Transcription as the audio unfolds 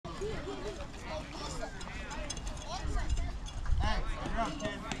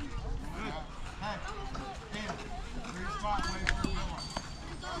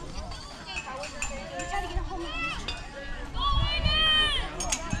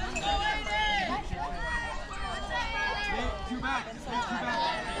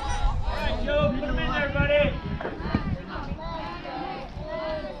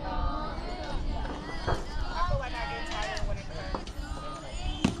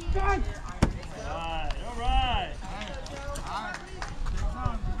You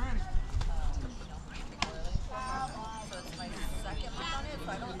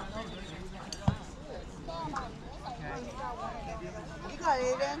got it,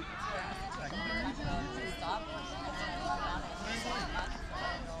 Aiden.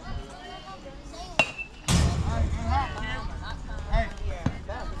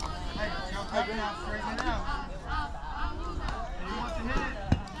 Straighten it out. He wants to hit it.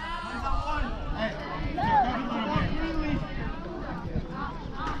 He's on one. Hey,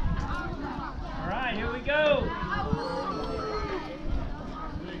 all right, here we go.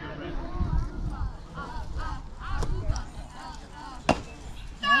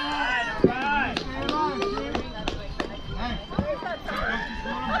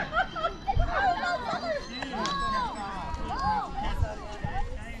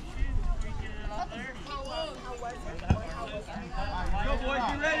 Go, boys,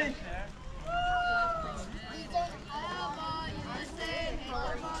 get ready.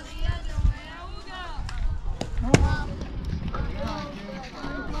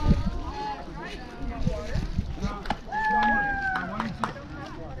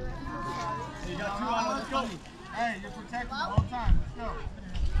 You got 2 on, let's go. Hey, you're protecting the whole time. Let's go.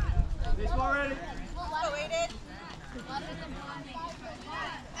 Baseball ready. Go, Aiden.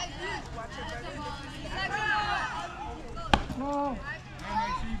 Hey,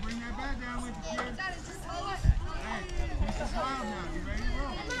 make sure you bring that bat down with you, kid. Hey, this is wild now. You ready to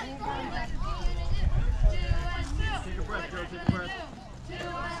roll? Take a breath, Joe. Take a breath.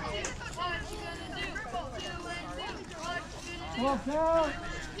 Walk out.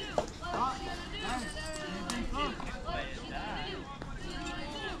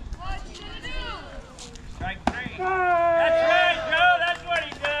 Strike 3. That's right, Joe. That's what he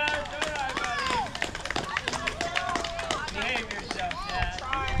does. All right, buddy. Behave yourself, Dad.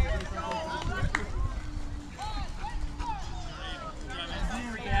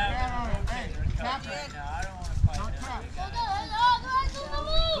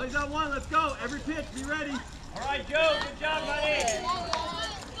 Plays on 1. Let's go. Every pitch. Be ready. All right, Joe. Good job, buddy.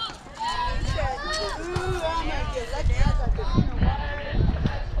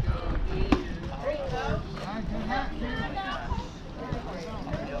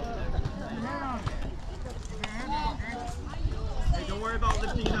 Hey, don't worry about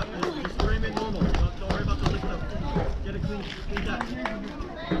lifting it up. Just frame it normal. Don't worry about the lift up. Get a clean touch.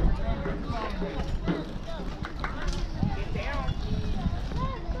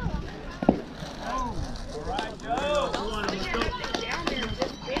 All right, Joe. Come on, let's go.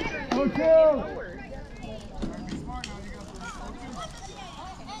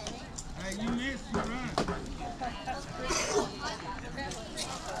 Hey, you missed. You run.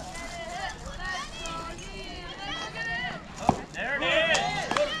 There it is.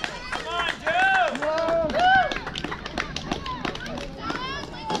 Come on, Joe.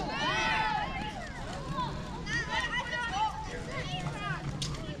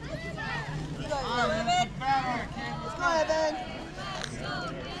 Let's go, Evan.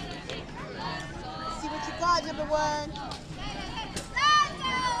 See what you got, number 1.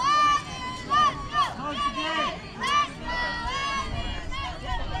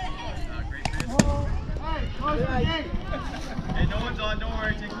 Hey, no one's on. Don't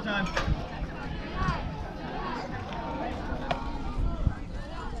worry. Take your time.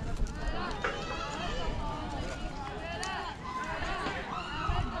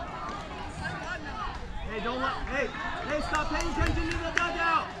 Hey, don't let. Hey, stop paying attention to the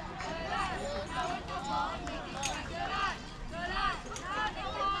dugout.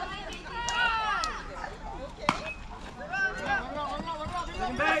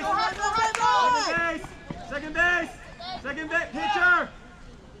 Second base. Second base. Second base. Pitcher.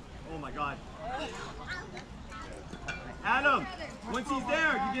 Oh my God. Adam, once he's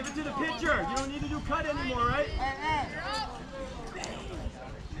there, you give it to the pitcher. You don't need to do cut anymore, right?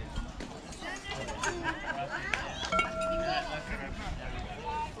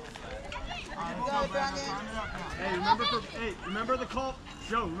 Hey, remember the call,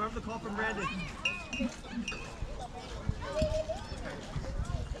 Joe. Remember the call from Brandon.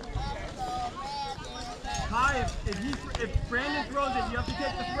 Kai, if Brandon throws it, you have to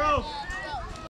take the throw.